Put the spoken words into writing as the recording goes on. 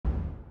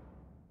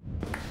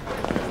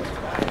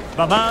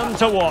the man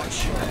to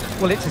watch.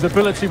 Well, it's his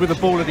ability with the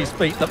ball at his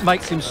feet that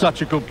makes him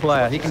such a good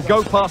player. He can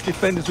go past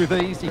defenders with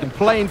ease, he can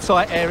play in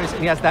tight areas,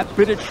 and he has that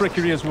bit of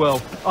trickery as well.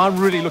 I'm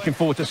really looking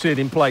forward to seeing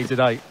him play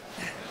today.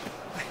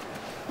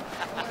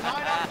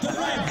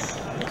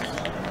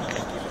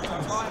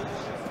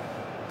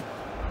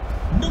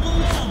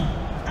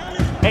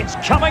 It's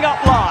coming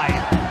up live.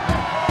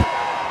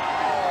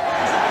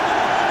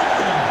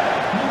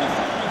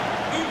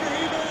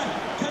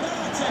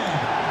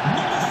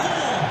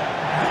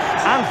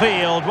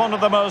 Anfield, one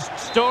of the most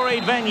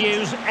storied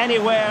venues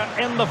anywhere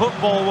in the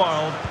football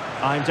world.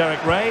 I'm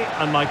Derek Ray,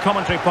 and my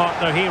commentary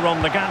partner here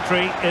on the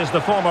gantry is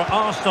the former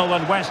Arsenal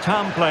and West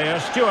Ham player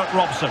Stuart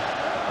Robson.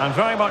 I'm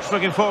very much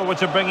looking forward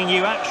to bringing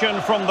you action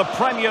from the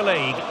Premier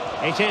League.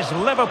 It is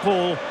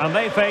Liverpool, and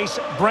they face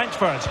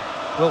Brentford.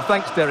 Well,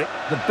 thanks, Derek.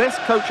 The best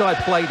coach I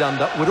played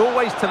under would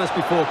always tell us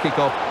before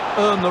kick-off,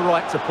 earn the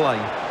right to play.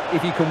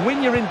 If you can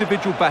win your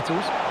individual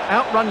battles,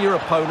 outrun your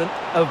opponent,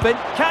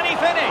 Can he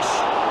finish?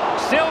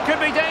 Still could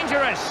be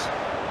dangerous.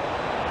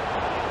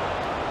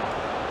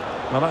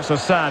 Well, that's a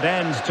sad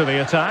end to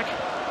the attack.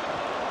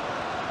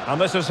 And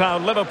this is how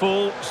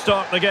Liverpool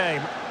start the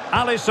game.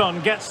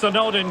 Alisson gets the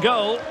nod in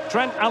goal.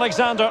 Trent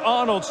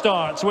Alexander-Arnold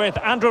starts with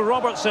Andrew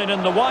Robertson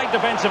in the wide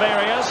defensive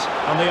areas.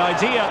 And the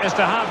idea is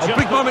to have a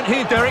big moment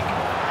here, Derek.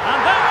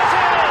 And there it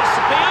is!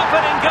 The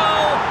opening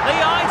goal, the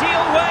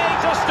ideal way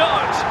to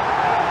start.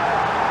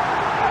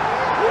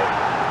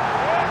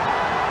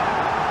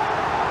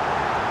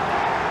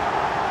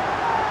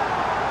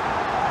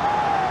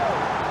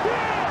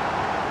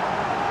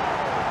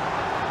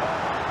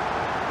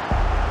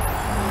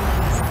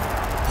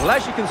 Well,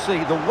 as you can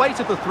see, the weight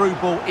of the through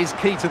ball is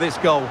key to this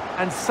goal,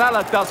 and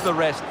Salah does the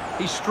rest.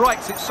 He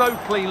strikes it so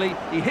cleanly,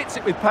 he hits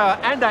it with power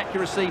and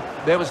accuracy.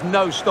 There was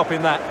no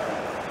stopping that.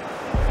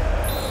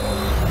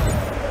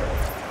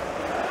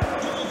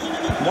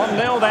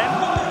 1-0 then.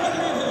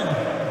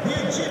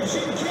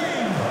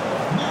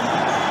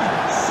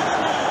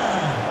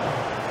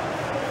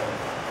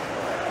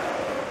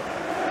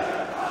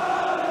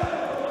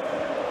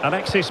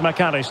 Alexis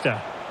McAllister.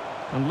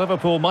 And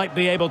Liverpool might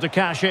be able to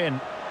cash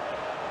in.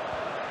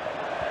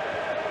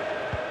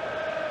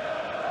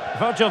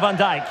 Virgil van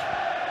Dijk.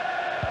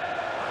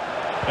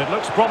 It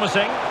looks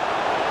promising.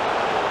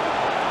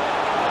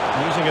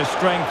 Using his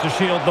strength to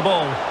shield the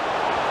ball.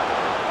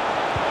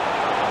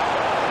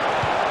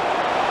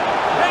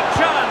 Big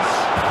chance!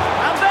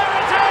 And there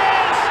it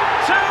is!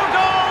 2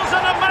 goals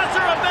in a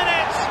matter of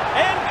minutes!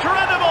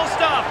 Incredible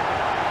stuff!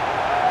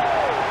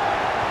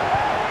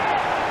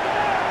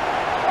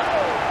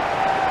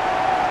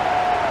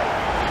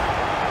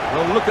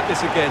 Well, look at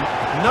this again.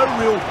 No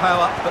real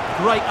power, but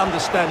great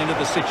understanding of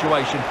the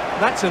situation.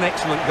 That's an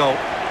excellent goal.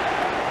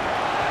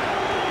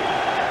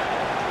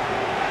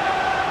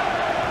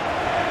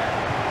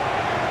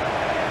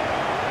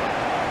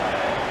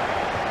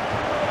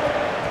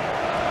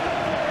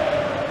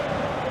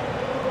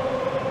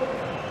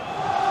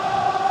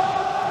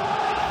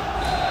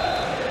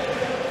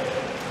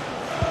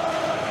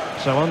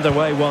 So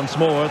underway once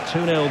more,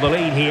 2-0 the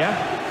lead here.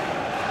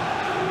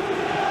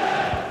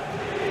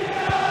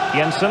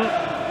 Jensen.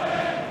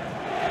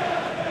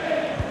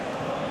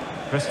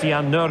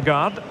 Christian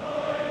Nørgaard.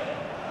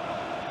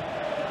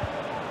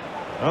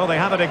 Oh, they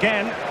have it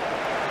again.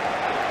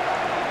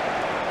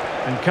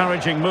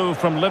 Encouraging move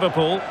from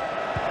Liverpool.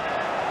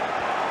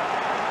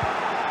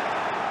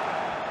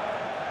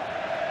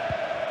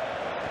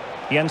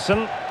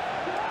 Jensen.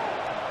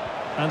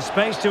 And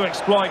space to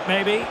exploit,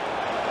 maybe.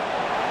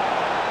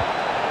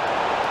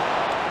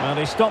 Well,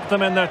 he stopped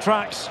them in their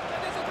tracks.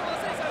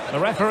 The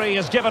referee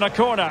has given a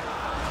corner.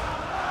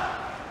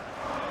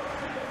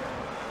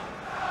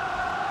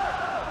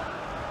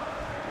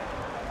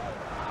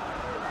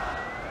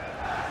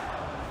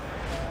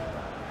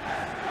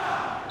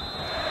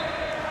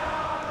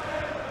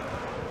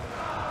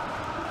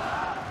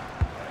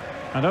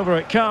 And over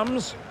it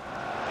comes.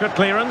 Good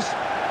clearance.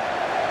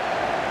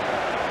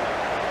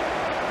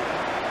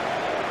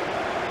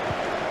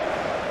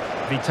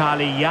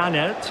 Vitaly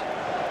Janelt.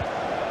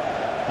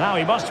 Now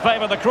he must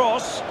favour the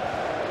cross.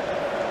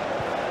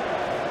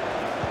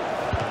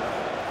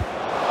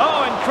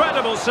 Oh,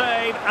 incredible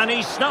save, and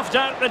he snuffed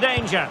out the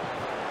danger.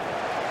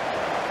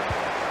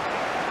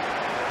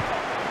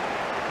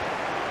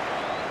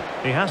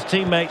 He has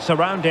teammates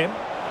around him.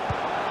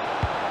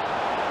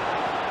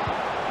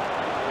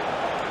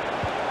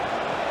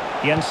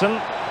 Jensen.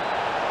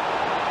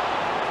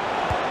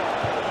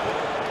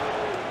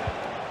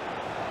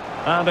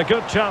 And a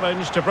good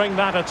challenge to bring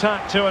that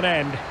attack to an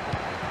end.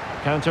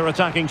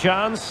 Counter-attacking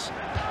chance.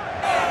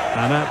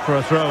 And out for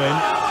a throw-in.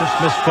 Just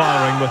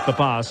misfiring with the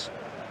pass.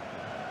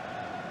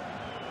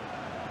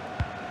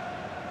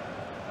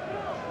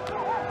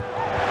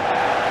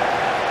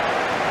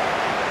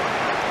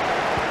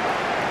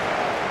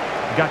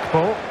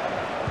 Gakpo.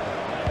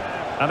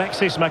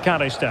 Alexis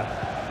McAllister.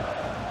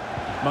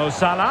 Mo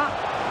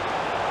Salah.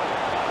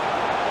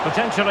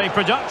 Potentially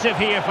productive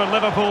here for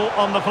Liverpool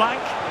on the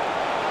flank.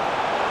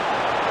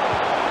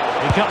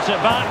 He cuts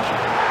it back.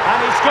 And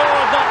he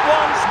scored not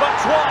once but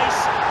twice.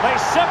 They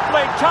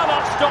simply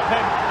cannot stop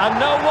him. And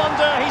no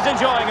wonder he's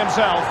enjoying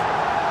himself.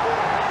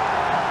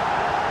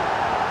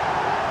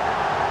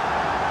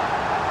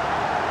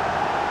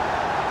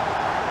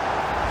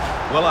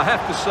 Well, I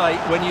have to say,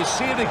 when you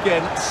see it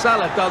again,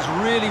 Salah does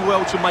really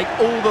well to make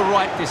all the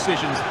right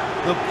decisions.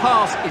 The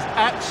pass is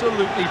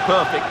absolutely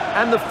perfect,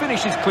 and the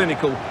finish is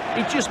clinical.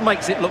 He just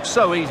makes it look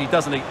so easy,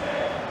 doesn't he?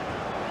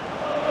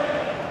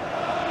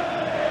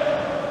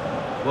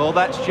 Well,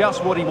 that's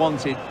just what he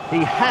wanted.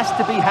 He has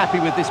to be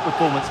happy with this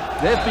performance.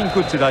 They've been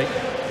good today.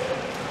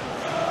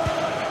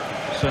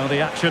 So the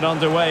action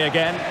underway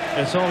again.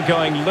 It's all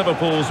going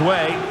Liverpool's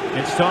way.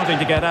 It's starting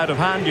to get out of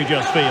hand, you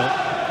just feel.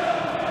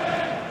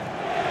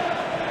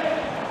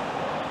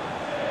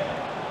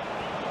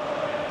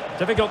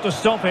 Difficult to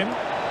stop him.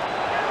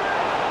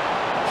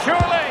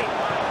 Surely!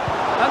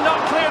 And not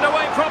cleared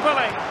away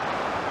properly.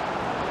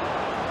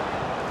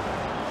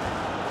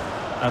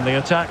 And the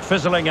attack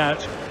fizzling out.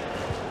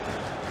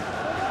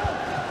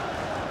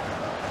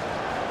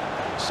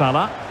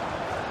 Salah.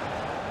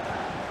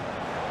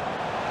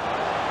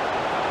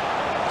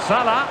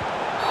 Salah.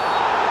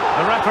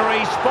 The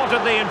referee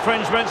spotted the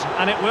infringement,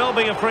 and it will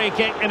be a free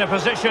kick in a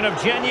position of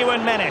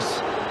genuine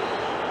menace.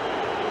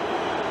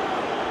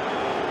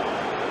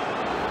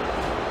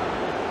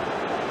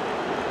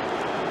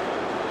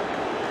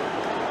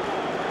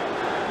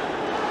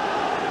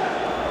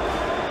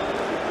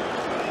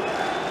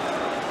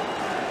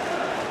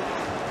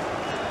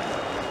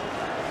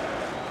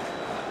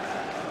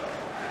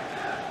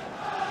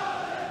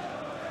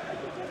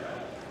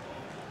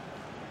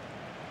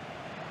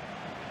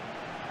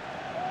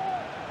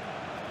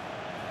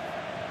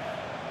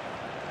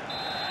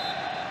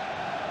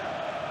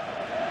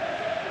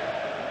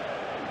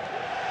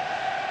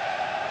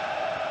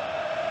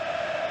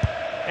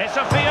 It's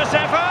a fierce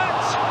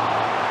effort,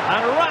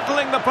 and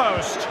rattling the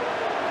post.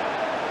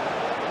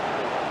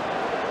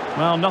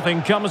 Well,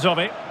 nothing comes of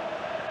it.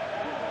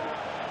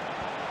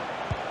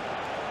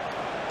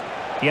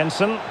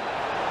 Jensen.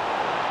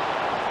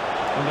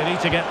 And they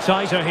need to get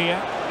tighter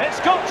here. It's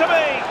got to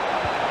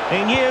be!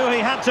 He knew he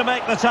had to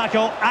make the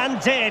tackle, and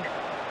did.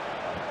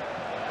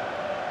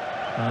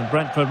 And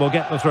Brentford will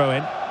get the throw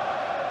in.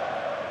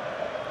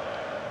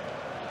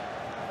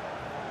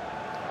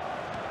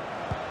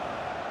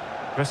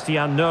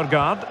 Christian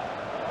Nørgaard,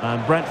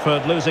 and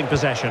Brentford losing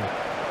possession.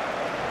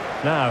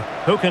 Now,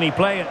 who can he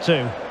play it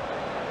to?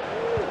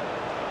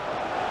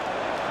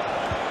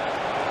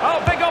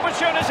 Oh, big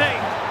opportunity!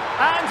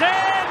 And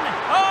in!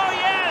 Oh,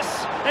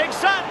 yes!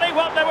 Exactly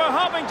what they were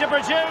hoping to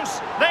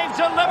produce. They've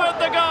delivered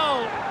the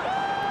goal.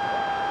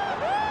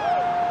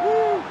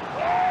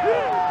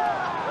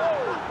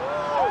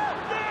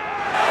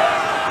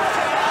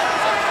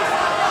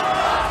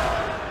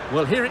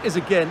 Well, here it is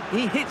again.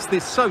 He hits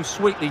this so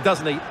sweetly,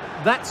 doesn't he?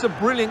 That's a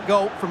brilliant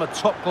goal from a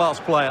top-class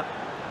player.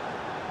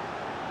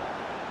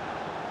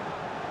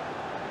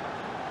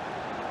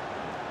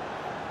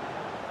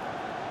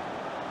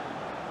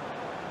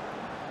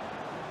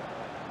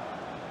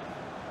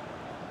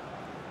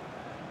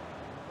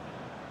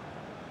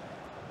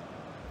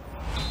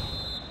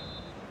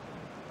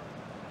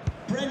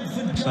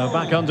 So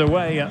back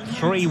underway at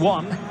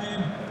 3-1.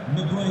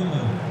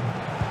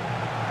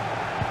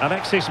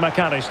 Alexis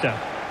McAllister.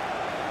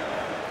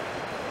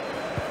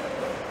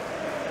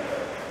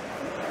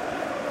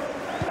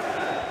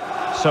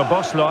 So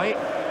Bosley.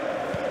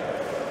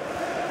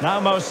 Now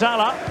Mo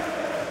Salah.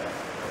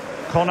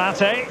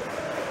 Konate.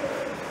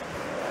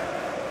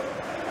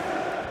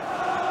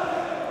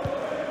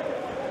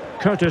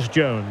 Curtis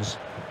Jones.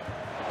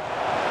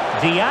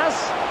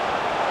 Diaz.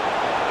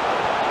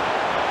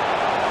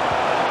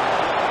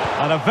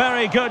 And a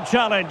very good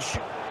challenge.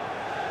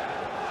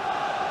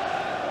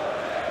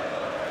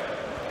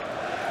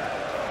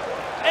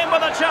 In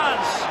with a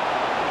chance.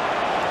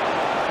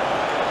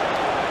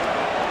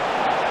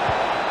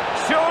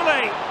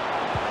 Surely.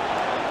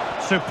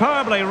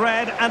 Superbly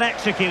read and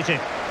executed.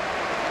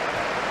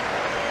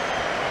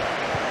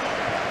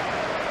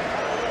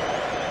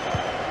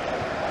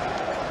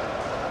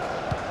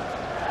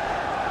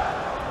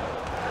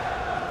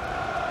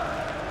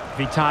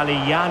 Vitali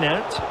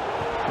Janelt.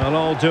 Well,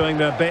 all doing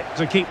their bit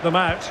to keep them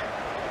out.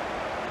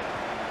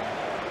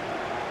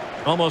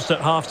 Almost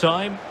at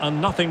half-time,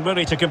 and nothing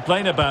really to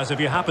complain about if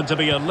you happen to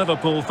be a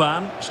Liverpool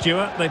fan.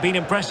 Stuart, they've been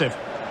impressive.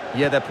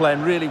 Yeah, they're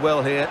playing really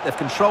well here. They've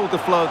controlled the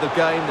flow of the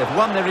game, they've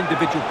won their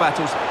individual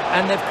battles,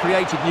 and they've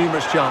created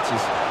numerous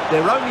chances.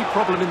 Their only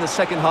problem in the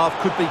second half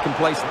could be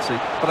complacency,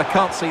 but I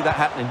can't see that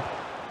happening.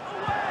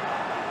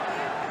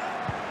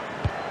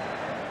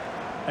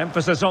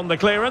 Emphasis on the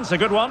clearance, a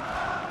good one.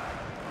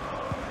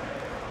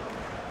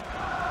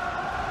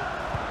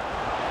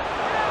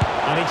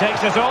 And he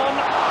takes it on.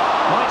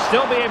 Might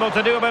still be able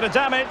to do a bit of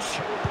damage.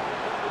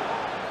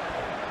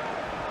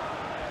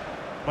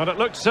 But it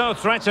looked so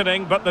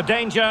threatening, but the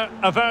danger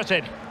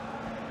averted.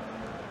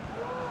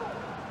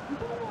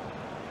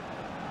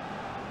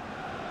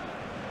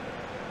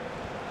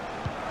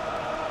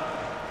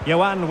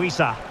 Yohan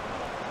Wissa.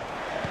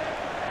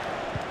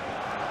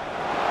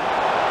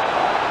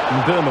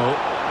 Mbumo.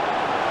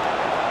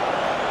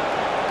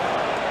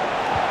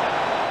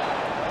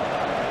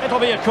 It'll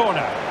be a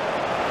corner.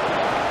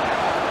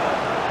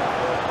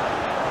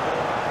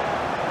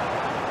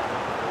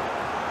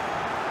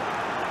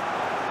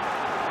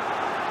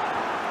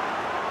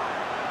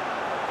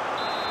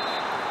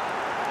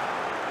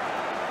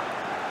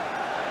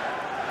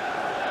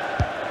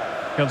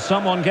 Can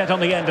someone get on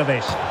the end of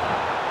this?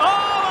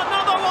 Oh,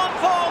 another one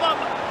for them!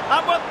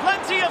 And with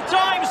plenty of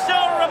time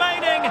still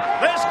remaining,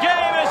 this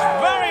game is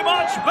very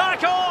much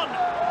back on!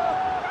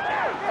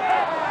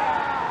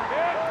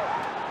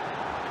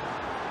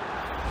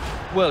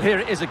 Well, here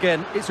it is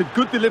again. It's a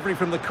good delivery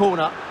from the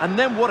corner, and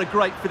then what a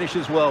great finish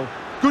as well.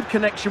 Good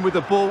connection with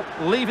the ball,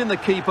 leaving the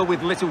keeper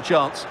with little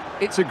chance.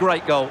 It's a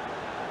great goal.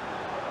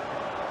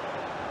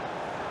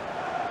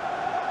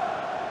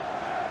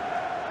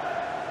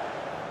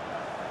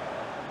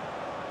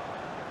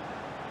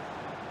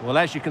 Well,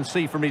 as you can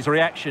see from his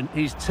reaction,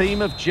 his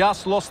team have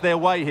just lost their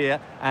way here,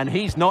 and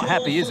he's not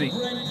happy, is he?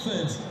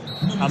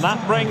 And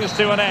that brings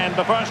to an end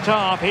the first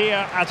half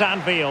here at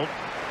Anfield.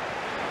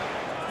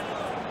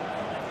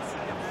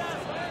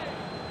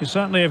 You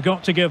certainly have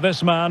got to give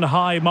this man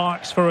high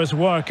marks for his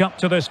work up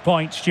to this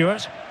point,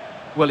 Stuart.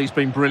 Well, he's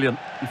been brilliant.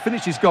 He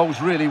finished his goals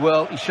really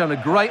well. He's shown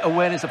a great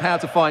awareness of how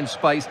to find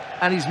space,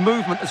 and his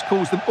movement has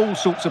caused them all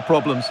sorts of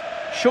problems.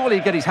 Surely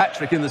he'll get his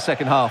hat-trick in the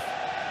second half.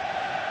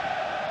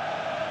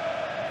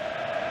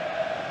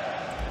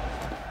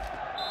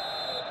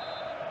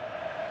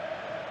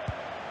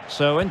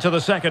 So into the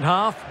second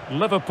half,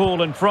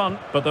 Liverpool in front,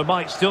 but there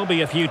might still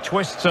be a few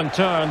twists and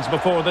turns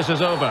before this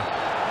is over.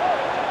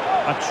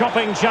 A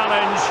chopping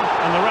challenge,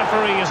 and the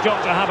referee has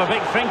got to have a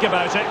big think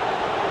about it.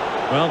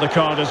 Well, the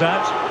card is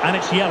out, and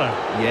it's yellow.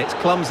 Yeah, it's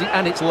clumsy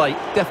and it's late.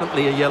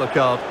 Definitely a yellow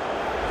card.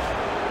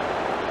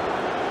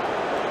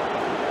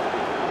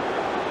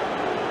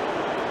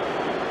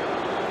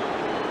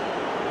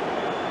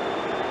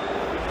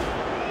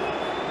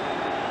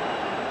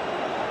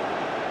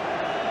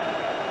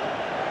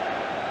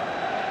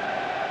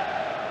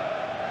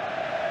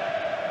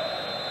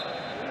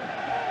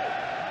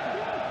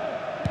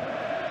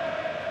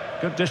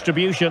 Good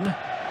distribution.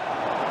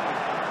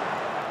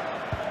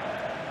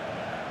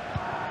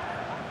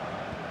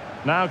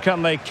 Now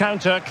can they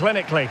counter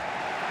clinically?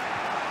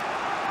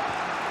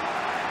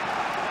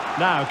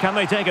 Now can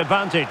they take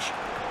advantage?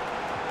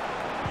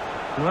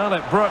 Well,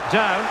 it broke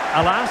down,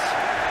 alas.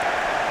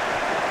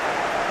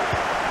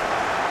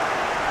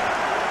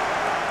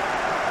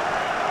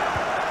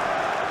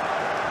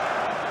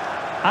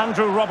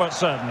 Andrew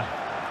Robertson.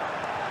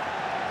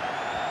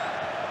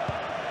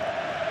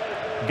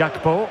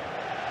 Gakpo.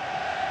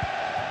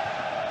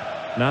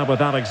 Now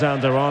with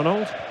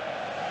Alexander-Arnold.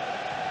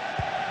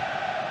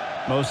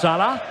 Mo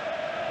Salah.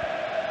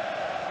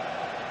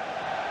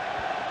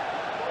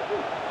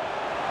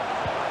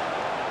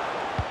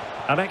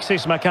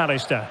 Alexis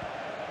McAllister.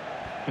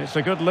 It's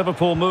a good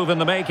Liverpool move in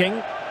the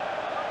making.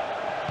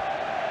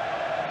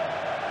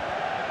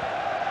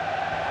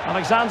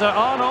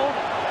 Alexander-Arnold.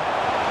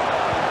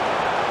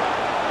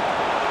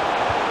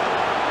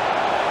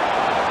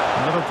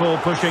 Liverpool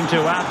pushing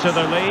to add to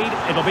their lead.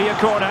 It'll be a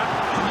corner.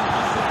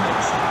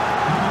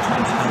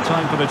 And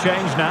time for the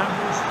change now.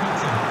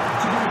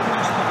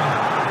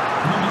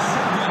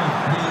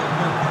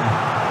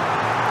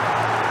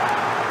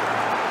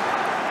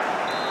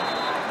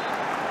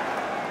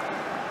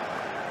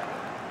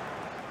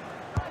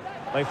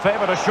 They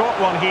favoured a short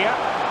one here.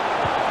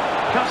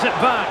 Cuts it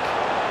back.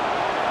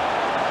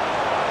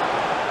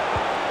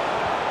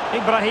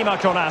 Ibrahima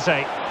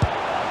Konate.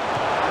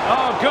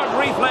 Oh, good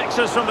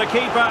reflexes from the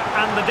keeper,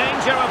 and the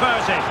danger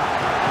averted.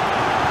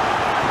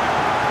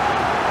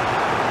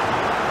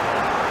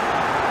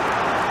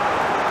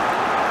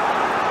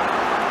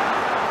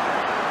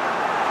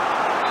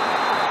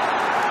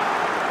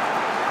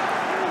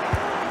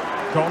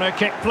 Corner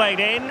kick played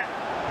in.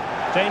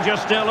 Danger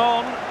still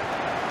on.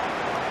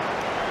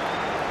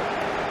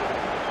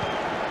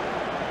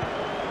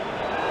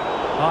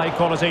 High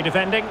quality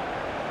defending.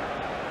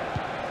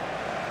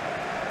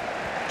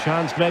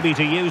 Chance maybe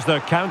to use their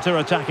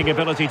counter-attacking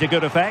ability to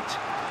good effect.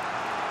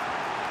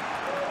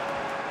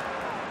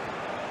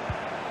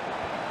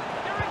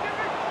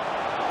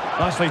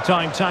 Nicely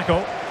timed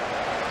tackle.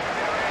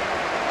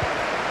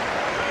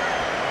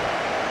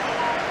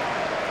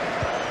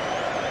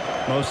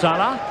 Mo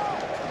Salah.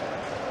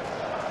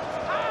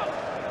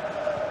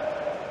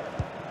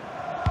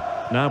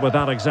 Now with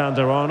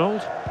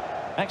Alexander-Arnold.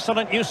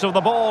 Excellent use of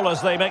the ball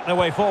as they make their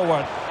way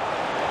forward.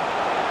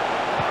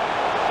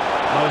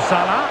 Mo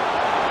Salah.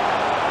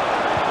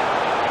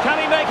 Can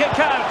he make it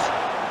count?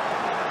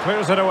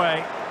 Clears it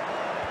away.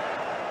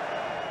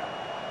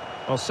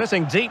 Well,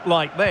 sitting deep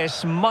like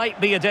this might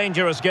be a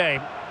dangerous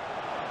game.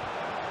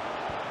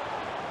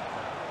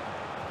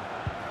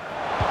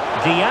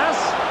 Diaz.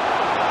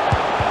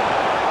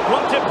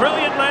 Blocked it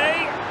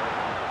brilliantly.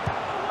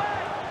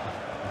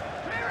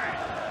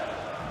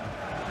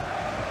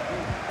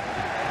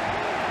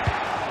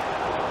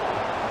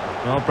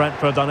 Well,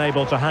 Brentford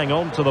unable to hang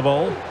on to the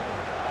ball.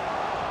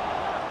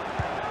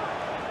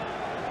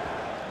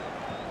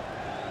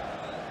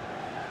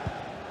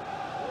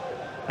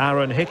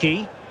 Aaron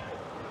Hickey.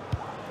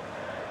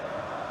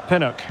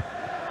 Pinnock.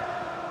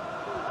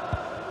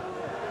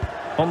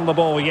 On the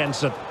ball,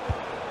 Jensen.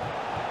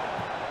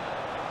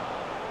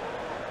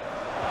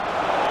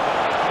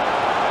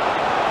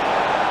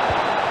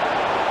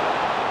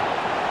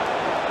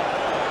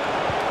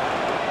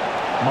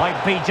 Might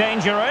be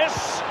dangerous.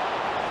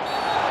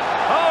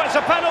 Oh, it's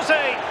a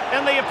penalty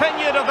in the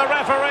opinion of the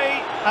referee,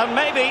 and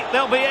maybe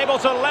they'll be able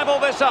to level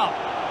this up.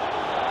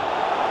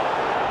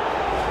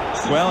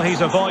 Well,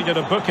 he's avoided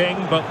a booking,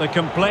 but the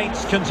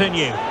complaints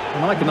continue.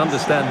 And I can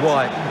understand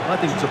why. I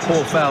think it's a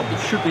poor foul. It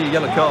should be a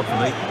yellow card for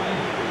me.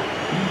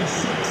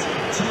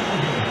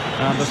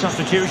 And the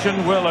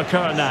substitution will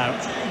occur now.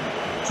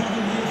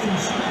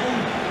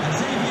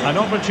 An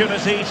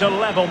opportunity to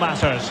level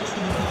matters.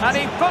 And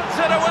he puts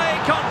it away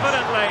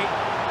confidently.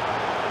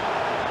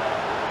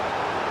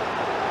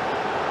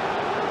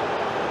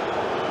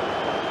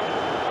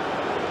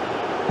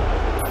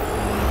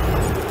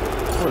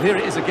 Well, here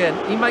it is again.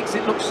 He makes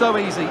it look so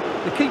easy.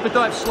 The keeper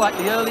dives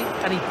slightly early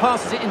and he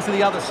passes it into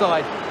the other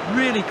side.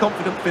 Really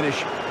confident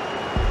finish.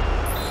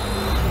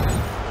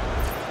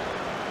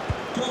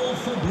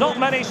 Not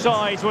many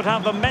sides would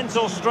have the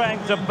mental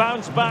strength to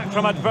bounce back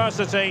from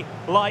adversity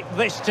like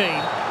this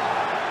team.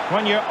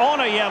 When you're on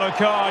a yellow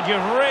card,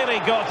 you've really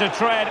got to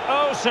tread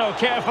oh so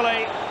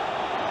carefully.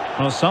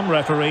 Well, some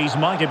referees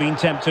might have been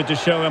tempted to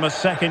show him a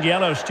second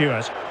yellow,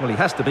 Stuart. Well, he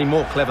has to be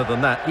more clever than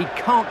that. He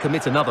can't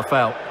commit another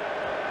foul.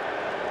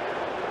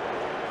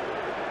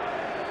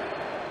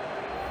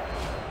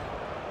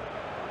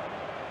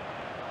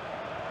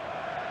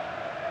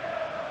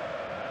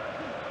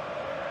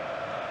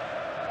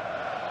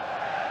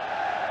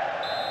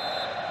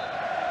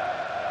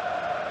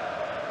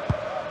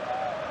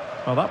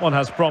 Well, that one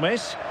has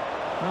promise.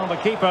 Well, the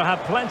keeper had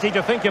plenty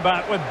to think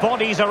about with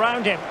bodies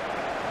around him.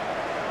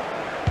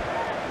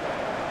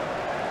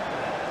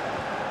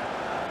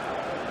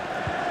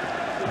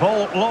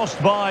 Ball lost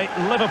by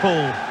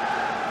Liverpool.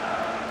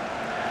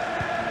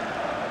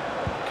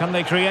 Can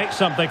they create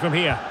something from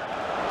here?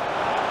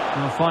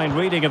 A fine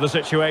reading of the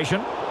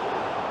situation.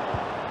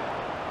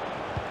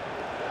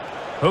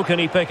 Who can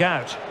he pick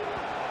out?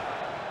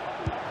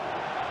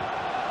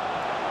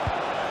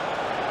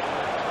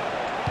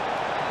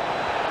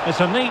 It's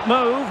a neat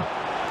move.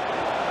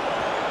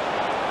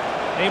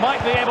 He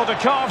might be able to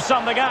carve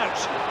something out.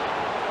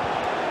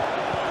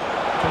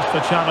 Just the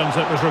challenge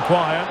that was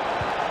required.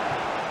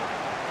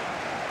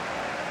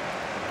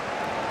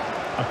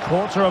 A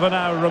quarter of an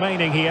hour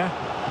remaining here.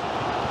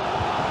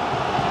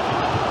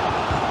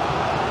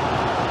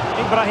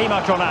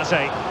 Ibrahima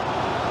Konate.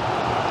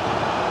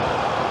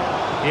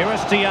 Here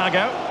is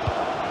Thiago.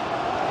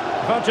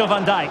 Virgil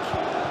van Dijk.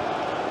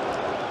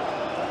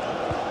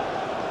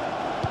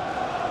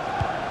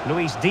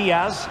 Luis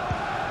Diaz.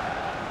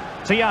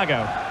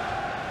 Thiago.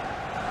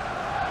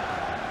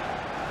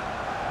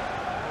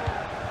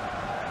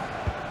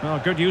 Well,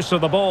 good use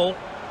of the ball.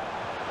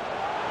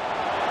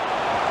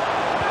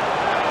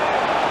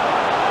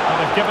 Well,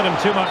 they've given him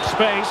too much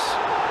space.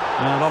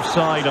 And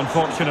offside,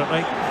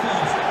 unfortunately.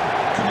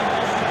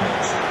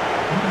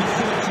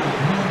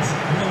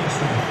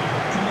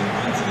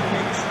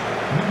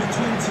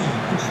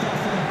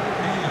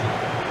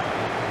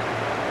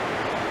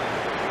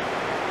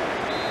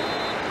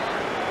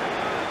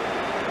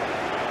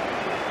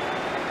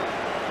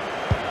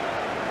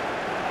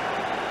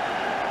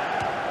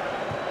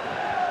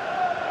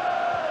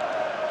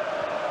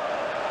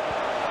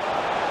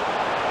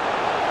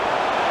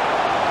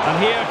 And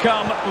here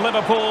come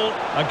Liverpool.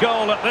 A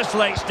goal at this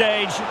late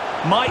stage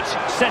might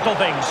settle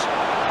things.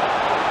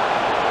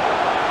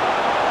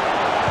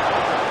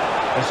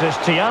 This is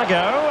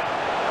Thiago.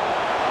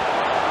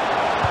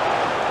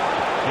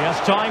 He has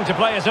time to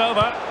play it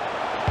over.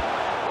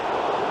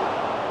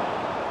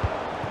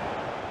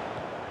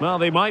 Well,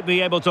 they might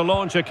be able to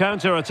launch a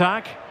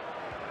counter-attack.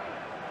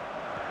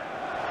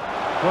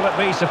 Will it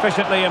be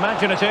sufficiently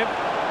imaginative?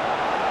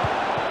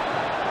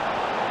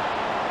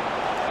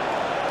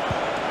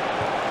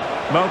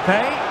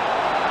 Mopé.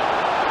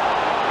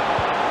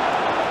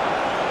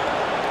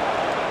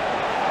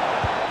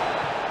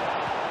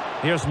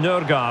 Here's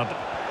Nørgaard.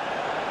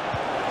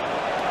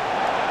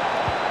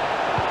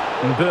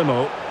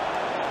 Mbeumo.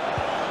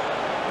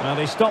 Well,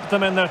 they stopped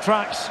them in their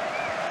tracks.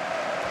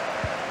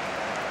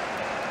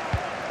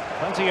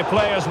 Plenty of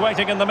players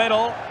waiting in the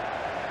middle.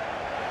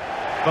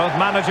 Both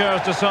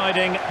managers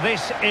deciding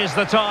this is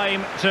the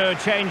time to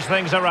change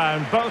things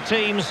around. Both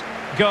teams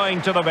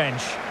going to the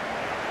bench.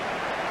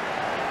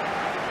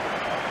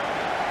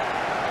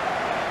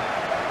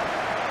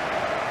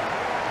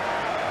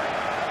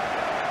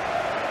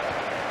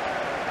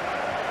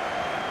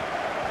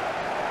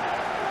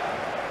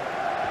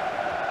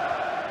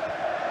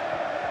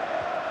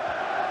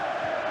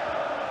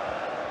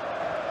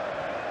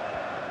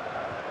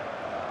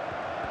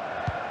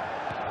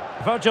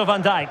 Virgil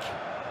van Dijk.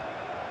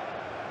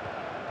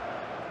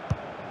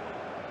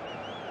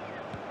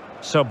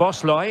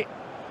 Szoboszlai.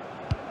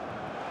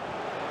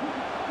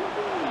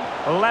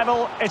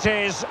 Level it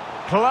is.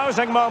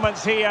 Closing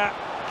moments here.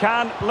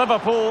 Can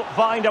Liverpool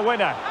find a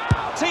winner?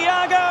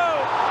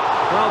 Thiago!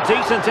 Well,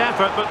 decent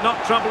effort, but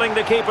not troubling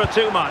the keeper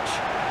too much.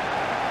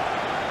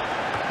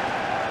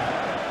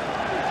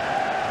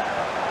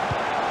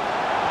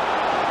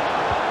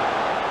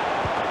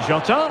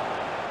 Jota.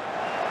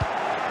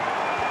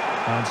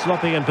 And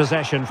sloppy in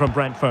possession from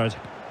Brentford.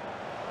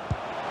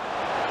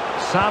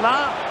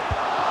 Salah.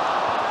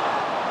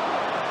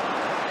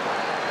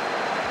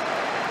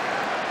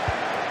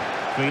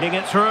 Feeding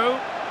it through.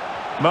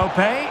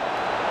 Mopé.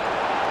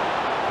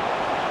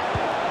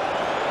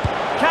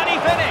 Can he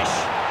finish?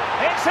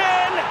 It's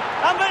in!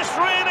 And this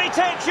really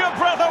takes your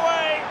breath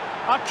away.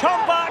 A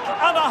comeback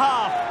and a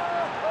half.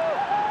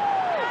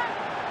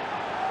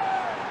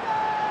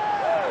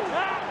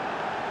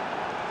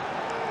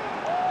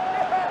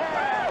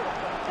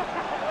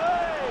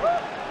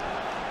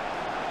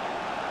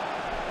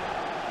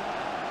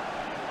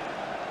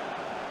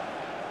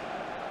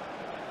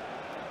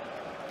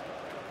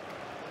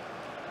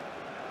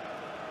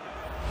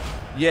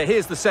 Yeah,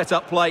 here's the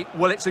set-up play.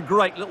 Well, it's a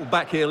great little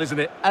back heel, isn't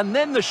it? And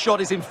then the shot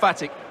is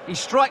emphatic. He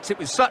strikes it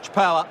with such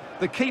power,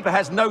 the keeper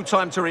has no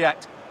time to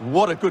react.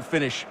 What a good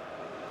finish.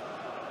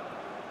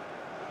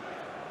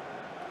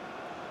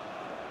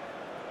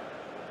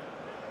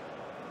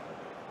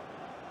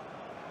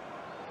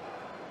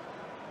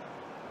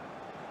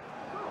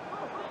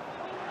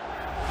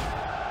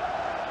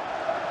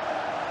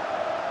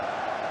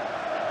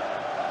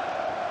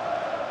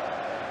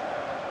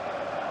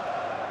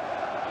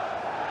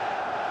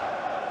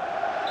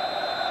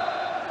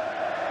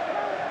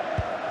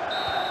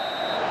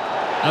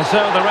 And so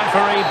the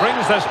referee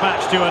brings this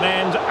match to an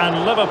end,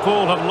 and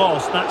Liverpool have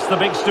lost. That's the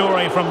big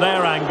story from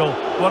their angle.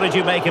 What did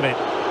you make of it?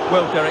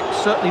 Well, Derek,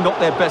 certainly not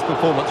their best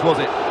performance, was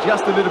it?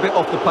 Just a little bit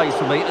off the pace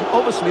for me, and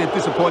obviously a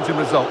disappointing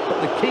result.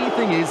 But the key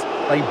thing is,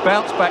 they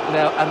bounce back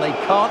now, and they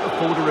can't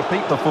afford a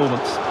repeat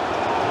performance.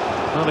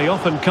 Well, he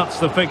often cuts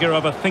the figure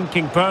of a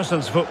thinking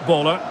person's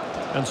footballer.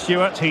 And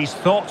Stuart, he's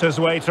thought his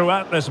way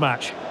throughout this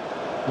match.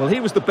 Well,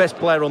 he was the best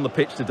player on the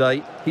pitch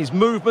today. His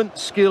movement,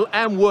 skill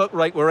and work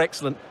rate were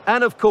excellent.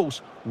 And, of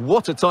course,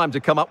 what a time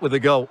to come up with a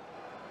goal.